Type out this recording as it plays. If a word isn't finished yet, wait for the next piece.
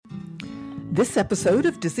This episode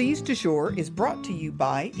of Disease Du Jour is brought to you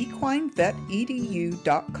by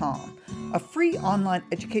equinevetedu.com, a free online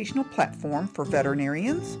educational platform for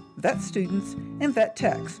veterinarians, vet students, and vet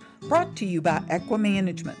techs, brought to you by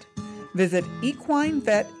EquiManagement. Visit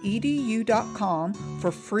equinevetedu.com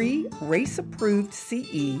for free race-approved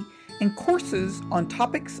CE and courses on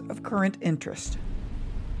topics of current interest.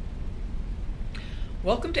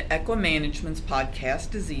 Welcome to EquiManagement's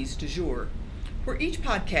podcast, Disease Du Jour, where each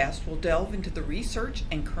podcast will delve into the research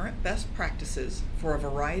and current best practices for a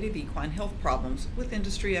variety of equine health problems with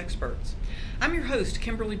industry experts. I'm your host,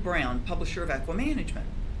 Kimberly Brown, publisher of EquiManagement.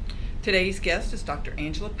 Today's guest is Dr.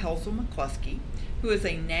 Angela Pelzel-McCluskey, who is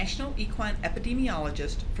a national equine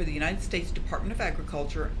epidemiologist for the United States Department of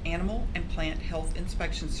Agriculture Animal and Plant Health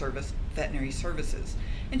Inspection Service Veterinary Services,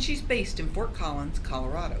 and she's based in Fort Collins,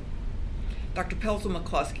 Colorado. Dr.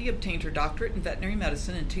 Pelzel-McCluskey obtained her doctorate in veterinary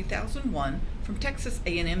medicine in 2001 from Texas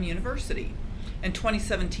A&M University. In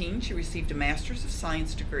 2017, she received a Master's of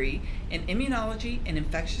Science degree in Immunology and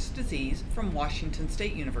Infectious Disease from Washington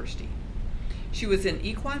State University. She was in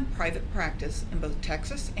equine private practice in both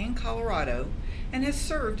Texas and Colorado and has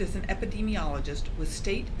served as an epidemiologist with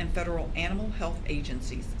state and federal animal health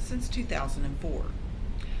agencies since 2004.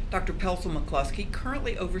 Dr. Pelzel-McCluskey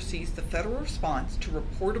currently oversees the federal response to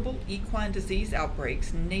reportable equine disease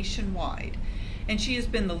outbreaks nationwide, and she has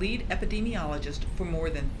been the lead epidemiologist for more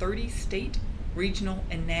than 30 state, regional,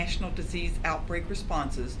 and national disease outbreak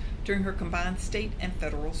responses during her combined state and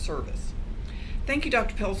federal service. Thank you,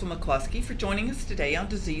 Dr. Pelzel-McCluskey, for joining us today on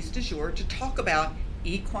Disease Du Jour to talk about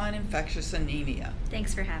equine infectious anemia.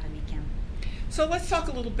 Thanks for having me, Kim. So let's talk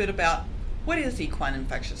a little bit about what is equine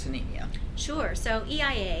infectious anemia? Sure. So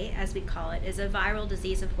EIA, as we call it, is a viral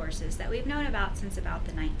disease of horses that we've known about since about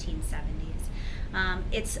the 1970s.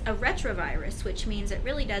 It's a retrovirus, which means it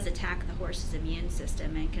really does attack the horse's immune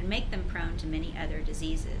system and can make them prone to many other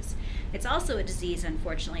diseases. It's also a disease,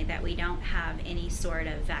 unfortunately, that we don't have any sort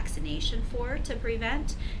of vaccination for to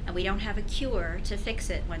prevent, and we don't have a cure to fix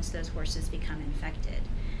it once those horses become infected.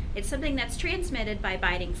 It's something that's transmitted by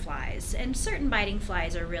biting flies, and certain biting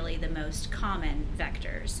flies are really the most common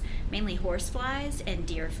vectors, mainly horse flies and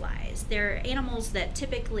deer flies. They're animals that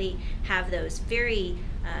typically have those very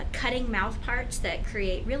cutting mouth parts that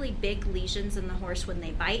create really big lesions in the horse when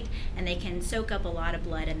they bite, and they can soak up a lot of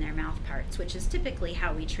blood in their mouth parts, which is typically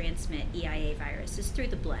how we transmit EIA virus, is through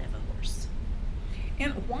the blood of a horse.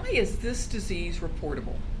 And why is this disease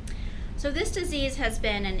reportable? So this disease has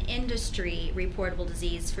been an industry reportable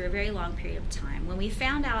disease for a very long period of time. When we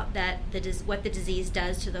found out that what the disease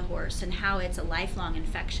does to the horse and how it's a lifelong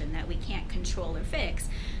infection that we can't control or fix,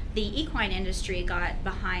 the equine industry got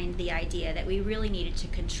behind the idea that we really needed to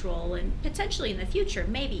control and potentially in the future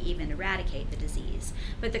maybe even eradicate the disease.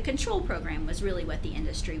 But the control program was really what the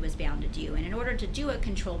industry was bound to do. And in order to do a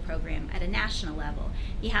control program at a national level,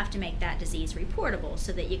 you have to make that disease reportable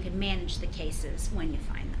so that you can manage the cases when you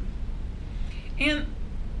find them. And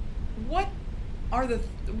what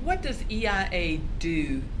does EIA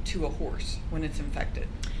do to a horse when it's infected?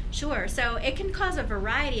 Sure. So it can cause a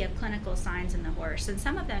variety of clinical signs in the horse, and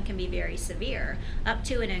some of them can be very severe, up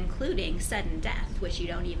to and including sudden death, which you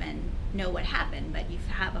don't even know what happened, but you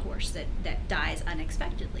have a horse that dies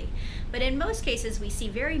unexpectedly. But in most cases, we see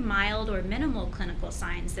very mild or minimal clinical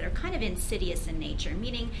signs that are kind of insidious in nature,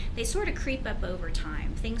 meaning they sort of creep up over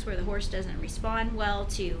time. Things where the horse doesn't respond well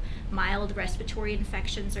to mild respiratory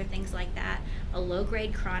infections or things like that. A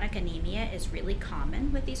low-grade chronic anemia is really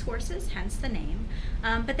common with these horses, hence the name.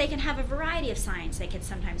 But they can have a variety of signs. They can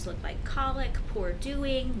sometimes look like colic, poor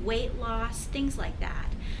doing, weight loss, things like that.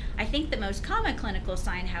 I think the most common clinical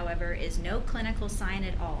sign, however, is no clinical sign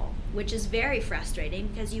at all, which is very frustrating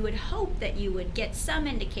because you would hope that you would get some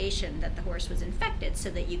indication that the horse was infected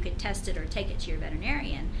so that you could test it or take it to your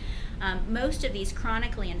veterinarian. Most of these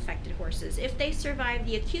chronically infected horses, if they survive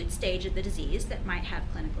the acute stage of the disease that might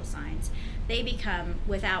have clinical signs, they become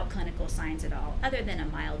without clinical signs at all, other than a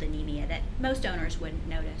mild anemia that most owners wouldn't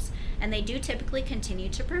notice. And they do typically continue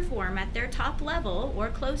to perform at their top level or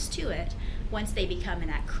close to it once they become in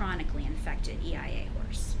that chronically infected EIA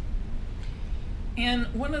horse. And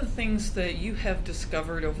one of the things that you have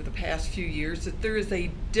discovered over the past few years is that there is a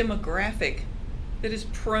demographic that is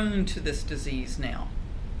prone to this disease now.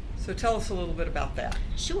 So tell us a little bit about that.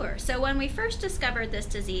 Sure. So when we first discovered this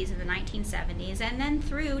disease in the 1970s, and then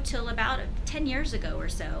through till about 10 years ago or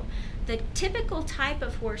so, The typical type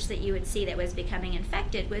of horse that you would see that was becoming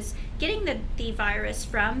infected was getting the virus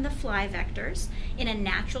from the fly vectors in a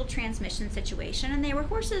natural transmission situation, and they were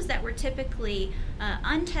horses that were typically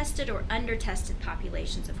untested or undertested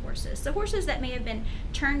populations of horses. So horses that may have been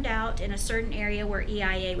turned out in a certain area where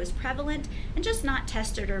EIA was prevalent and just not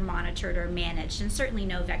tested or monitored or managed, and certainly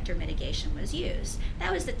no vector mitigation was used.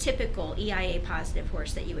 That was the typical EIA positive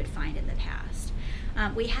horse that you would find in the past.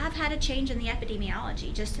 We have had a change in the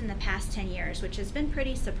epidemiology just in the past 10 years, which has been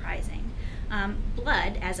pretty surprising.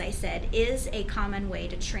 Blood, as I said, is a common way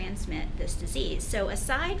to transmit this disease. So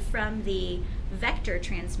aside from the vector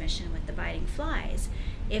transmission with the biting flies,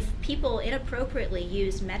 if people inappropriately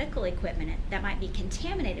use medical equipment that might be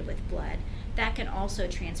contaminated with blood, that can also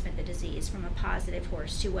transmit the disease from a positive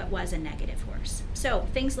horse to what was a negative horse. So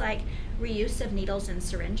things like reuse of needles and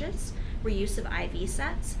syringes, reuse of IV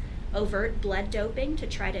sets, overt blood doping to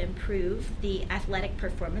try to improve the athletic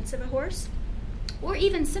performance of a horse, or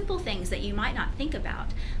even simple things that you might not think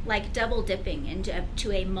about, like double dipping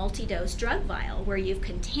into a multi-dose drug vial where you've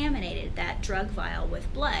contaminated that drug vial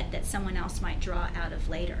with blood that someone else might draw out of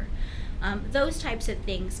later. Those types of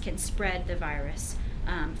things can spread the virus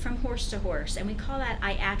from horse to horse, and we call that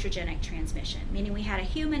iatrogenic transmission, meaning we had a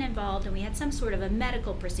human involved and we had some sort of a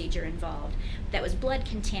medical procedure involved that was blood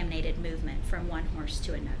contaminated movement from one horse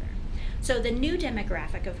to another. So the new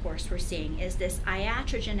demographic of horse we're seeing is this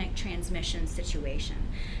iatrogenic transmission situation.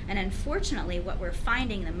 And unfortunately, what we're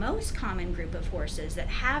finding the most common group of horses that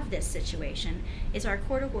have this situation is our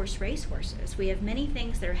quarter horse racehorses. We have many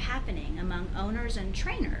things that are happening among owners and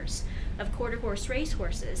trainers of quarter horse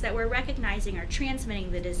racehorses that we're recognizing are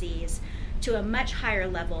transmitting the disease to a much higher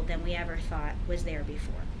level than we ever thought was there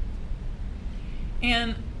before.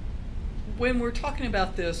 And when we're talking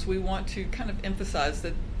about this, we want to kind of emphasize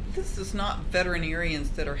that this is not veterinarians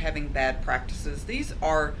that are having bad practices. These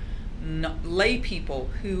are lay people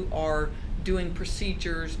who are doing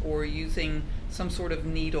procedures or using some sort of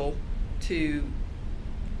needle to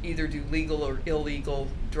either do legal or illegal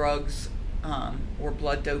drugs or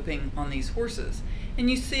blood doping on these horses.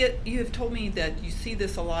 And you see it, you have told me that you see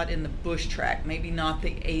this a lot in the bush track, maybe not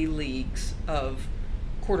the A leagues of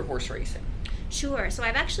quarter horse racing. Sure. So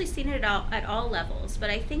I've actually seen it at all levels, but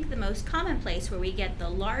I think the most common place where we get the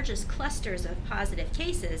largest clusters of positive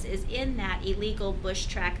cases is in that illegal bush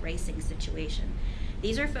track racing situation.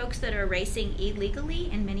 These are folks that are racing illegally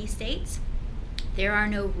in many states. There are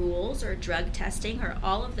no rules or drug testing or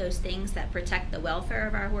all of those things that protect the welfare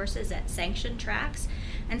of our horses at sanctioned tracks.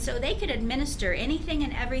 And so they can administer anything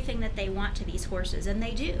and everything that they want to these horses, and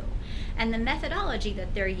they do. And the methodology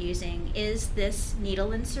that they're using is this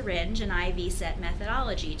needle and syringe and IV set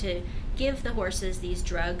methodology to give the horses these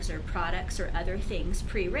drugs or products or other things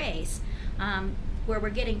pre-race, where we're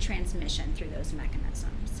getting transmission through those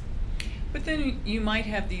mechanisms. But then you might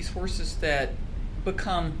have these horses that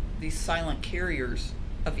become these silent carriers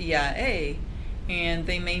of EIA, and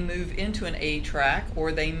they may move into an A track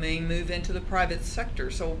or they may move into the private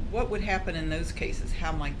sector. So what would happen in those cases?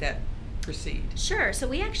 How might that proceed? Sure. So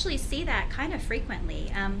we actually see that kind of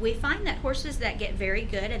frequently. We find that horses that get very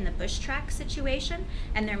good in the bush track situation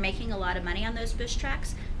and they're making a lot of money on those bush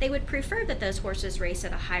tracks, they would prefer that those horses race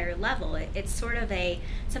at a higher level. It's sort of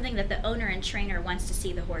something that the owner and trainer wants to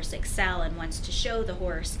see the horse excel and wants to show the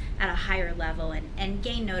horse at a higher level and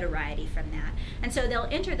gain notoriety from that. And so they'll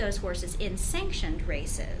enter those horses in sanctioned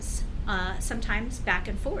races, sometimes back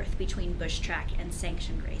and forth between bush track and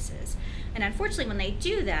sanctioned races. And unfortunately, when they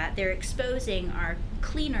do that, they're exposing our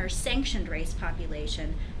cleaner sanctioned race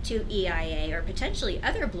population to EIA or potentially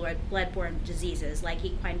other bloodborne diseases like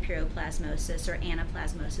equine pyroplasmosis or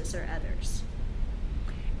anaplasmosis or others.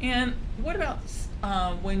 And what about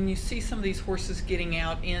when you see some of these horses getting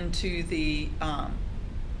out into the,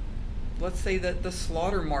 let's say the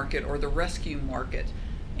slaughter market or the rescue market,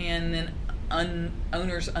 and then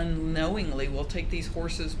owners unknowingly will take these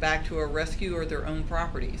horses back to a rescue or their own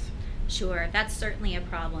properties? Sure, that's certainly a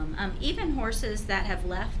problem. Even horses that have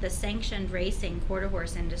left the sanctioned racing quarter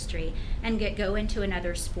horse industry and go into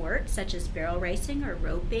another sport, such as barrel racing or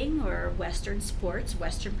roping or Western sports,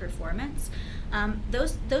 Western performance,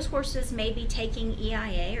 those horses may be taking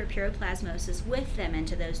EIA or pyroplasmosis with them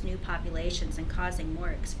into those new populations and causing more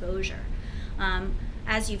exposure.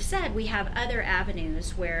 As you've said, we have other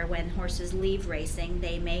avenues where when horses leave racing,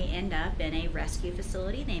 they may end up in a rescue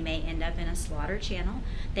facility, they may end up in a slaughter channel,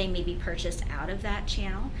 they may be purchased out of that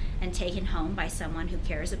channel and taken home by someone who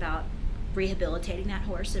cares about rehabilitating that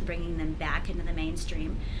horse and bringing them back into the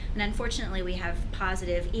mainstream. And unfortunately, we have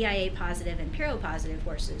positive, EIA positive and Puro positive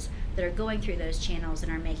horses that are going through those channels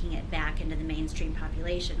and are making it back into the mainstream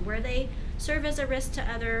population, where they serve as a risk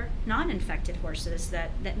to other non-infected horses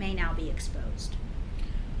that may now be exposed.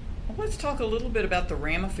 Well, let's talk a little bit about the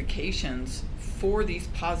ramifications for these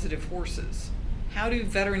positive horses. How do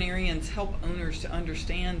veterinarians help owners to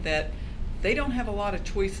understand that they don't have a lot of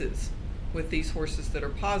choices with these horses that are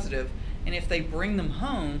positive, and if they bring them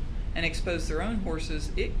home and expose their own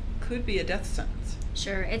horses, it could be a death sentence?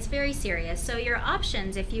 Sure, it's very serious. So your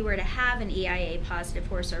options, if you were to have an EIA positive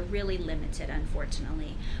horse, are really limited,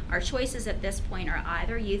 unfortunately. Our choices at this point are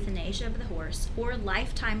either euthanasia of the horse or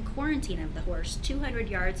lifetime quarantine of the horse 200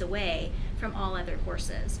 yards away from all other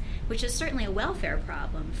horses, which is certainly a welfare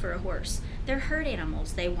problem for a horse. They're herd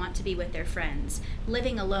animals. They want to be with their friends.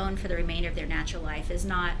 Living alone for the remainder of their natural life is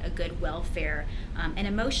not a good welfare and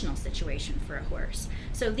emotional situation for a horse.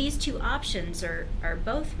 So these two options are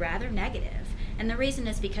both rather negative. And the reason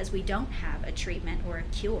is because we don't have a treatment or a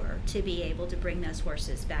cure to be able to bring those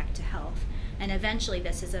horses back to health. And eventually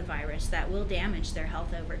this is a virus that will damage their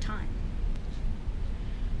health over time.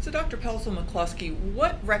 So Dr. Pelzel-McCluskey,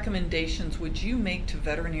 what recommendations would you make to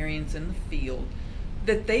veterinarians in the field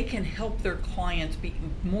that they can help their clients be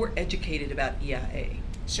more educated about EIA?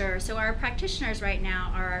 Sure. So our practitioners right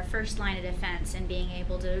now are our first line of defense in being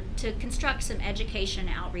able to construct some education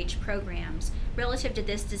outreach programs relative to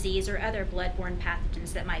this disease or other bloodborne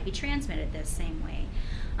pathogens that might be transmitted this same way.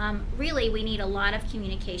 Really, we need a lot of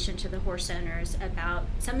communication to the horse owners about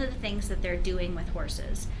some of the things that they're doing with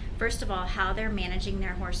horses. First of all, how they're managing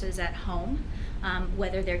their horses at home,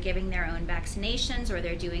 whether they're giving their own vaccinations or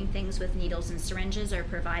they're doing things with needles and syringes or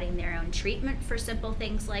providing their own treatment for simple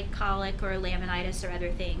things like colic or laminitis or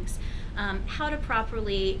other things. How to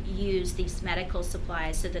properly use these medical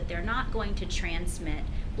supplies so that they're not going to transmit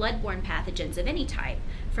bloodborne pathogens of any type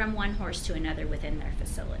from one horse to another within their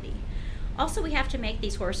facility. Also, we have to make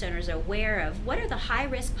these horse owners aware of what are the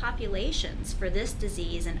high-risk populations for this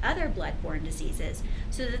disease and other bloodborne diseases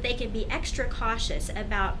so that they can be extra cautious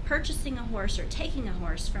about purchasing a horse or taking a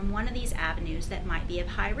horse from one of these avenues that might be of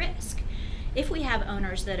high risk. If we have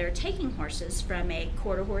owners that are taking horses from a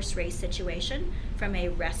quarter horse race situation, from a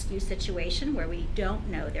rescue situation where we don't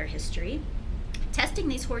know their history, testing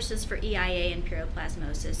these horses for EIA and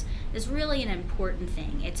puroplasmosis is really an important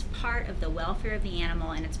thing. It's part of the welfare of the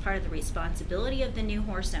animal, and it's part of the responsibility of the new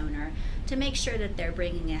horse owner to make sure that they're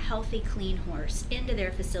bringing a healthy, clean horse into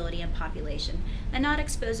their facility and population and not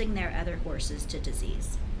exposing their other horses to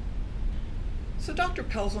disease. So Dr.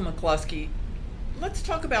 Pelzel-McCluskey, let's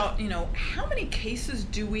talk about, how many cases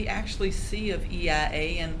do we actually see of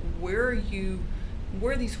EIA, and where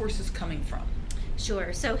are these horses coming from?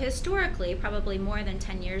 Sure. So historically, probably more than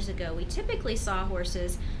 10 years ago, we typically saw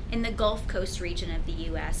horses in the Gulf Coast region of the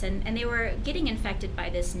U.S., and they were getting infected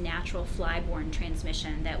by this natural fly-borne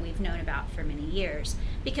transmission that we've known about for many years,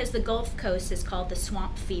 because the Gulf Coast is called the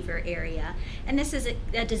swamp fever area, and this is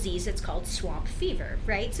a disease that's called swamp fever,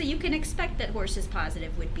 right? So you can expect that horses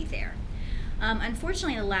positive would be there.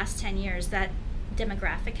 Unfortunately, in the last 10 years, that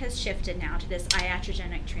demographic has shifted now to this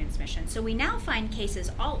iatrogenic transmission. So we now find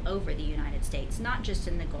cases all over the United States, not just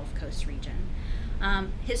in the Gulf Coast region.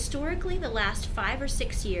 Historically, the last 5 or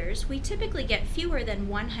 6 years, we typically get fewer than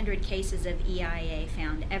 100 cases of EIA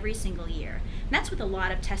found every single year. And that's with a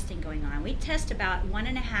lot of testing going on. We test about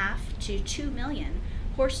 1.5 to 2 million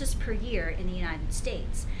horses per year in the United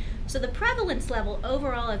States. So the prevalence level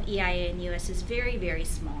overall of EIA in the U.S. is very, very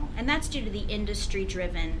small, and that's due to the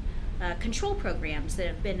industry-driven control programs that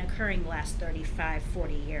have been occurring the last 35,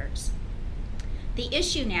 40 years. The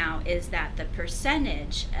issue now is that the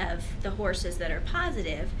percentage of the horses that are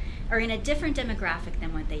positive are in a different demographic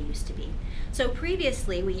than what they used to be. So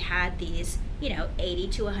previously we had these, 80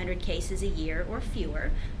 to 100 cases a year or fewer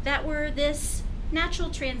that were this natural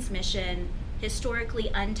transmission, historically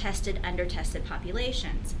untested, undertested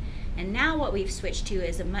populations. And now what we've switched to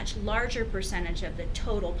is a much larger percentage of the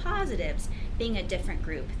total positives being a different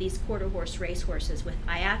group, these quarter horse race horses with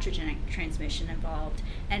iatrogenic transmission involved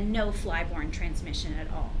and no fly-borne transmission at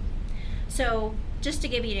all. So just to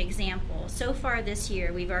give you an example, so far this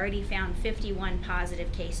year we've already found 51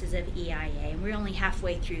 positive cases of EIA, and we're only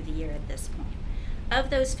halfway through the year at this point. Of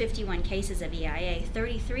those 51 cases of EIA,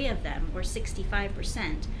 33 of them, or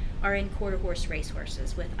 65%, are in quarter horse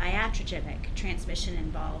racehorses with iatrogenic transmission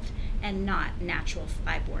involved and not natural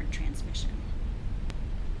fly-borne transmission.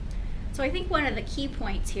 So I think one of the key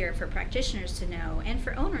points here for practitioners to know and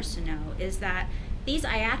for owners to know is that these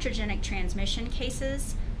iatrogenic transmission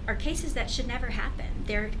cases are cases that should never happen.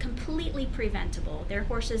 They're completely preventable. They're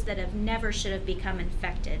horses that should have become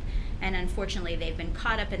infected, and unfortunately they've been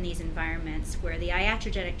caught up in these environments where the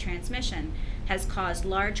iatrogenic transmission has caused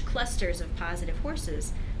large clusters of positive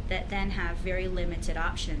horses that then have very limited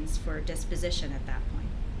options for disposition at that point.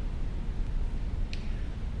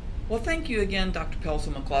 Well, thank you again, Dr.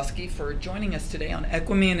 Pelzel-McCluskey, for joining us today on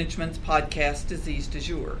Equimanagement's podcast, Disease du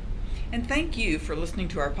Jour. And thank you for listening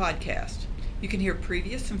to our podcast. You can hear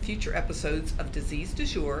previous and future episodes of Disease du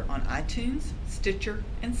Jour on iTunes, Stitcher,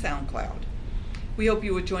 and SoundCloud. We hope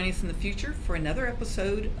you will join us in the future for another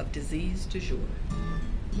episode of Disease du Jour.